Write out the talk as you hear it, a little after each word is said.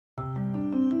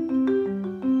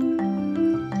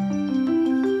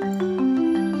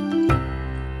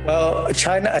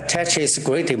China attaches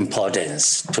great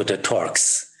importance to the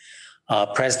talks.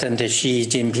 President Xi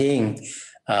Jinping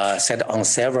said on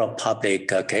several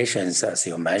public occasions, as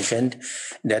you mentioned,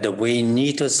 that we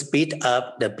need to speed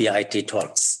up the BIT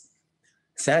talks.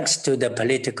 Thanks to the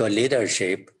political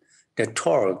leadership, the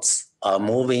talks are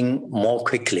moving more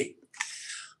quickly.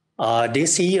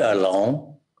 This year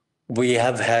alone, we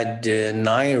have had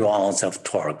 9 rounds of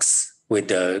talks with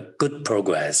good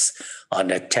progress on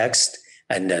the text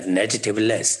and the negative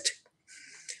list.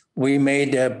 We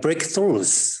made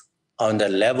breakthroughs on the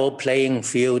level playing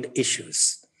field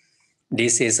issues.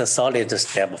 This is a solid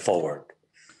step forward.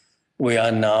 We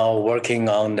are now working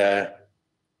on the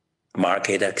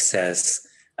market access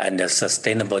and the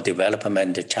sustainable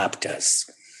development chapters.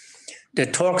 The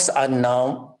talks are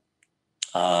now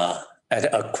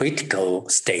at a critical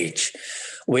stage.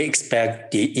 We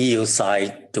expect the EU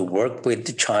side to work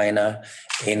with China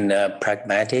in a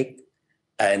pragmatic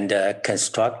and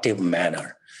constructive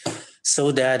manner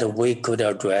so that we could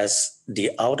address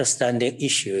the outstanding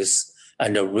issues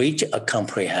and reach a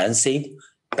comprehensive,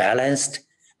 balanced,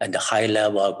 and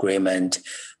high-level agreement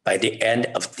by the end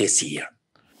of this year.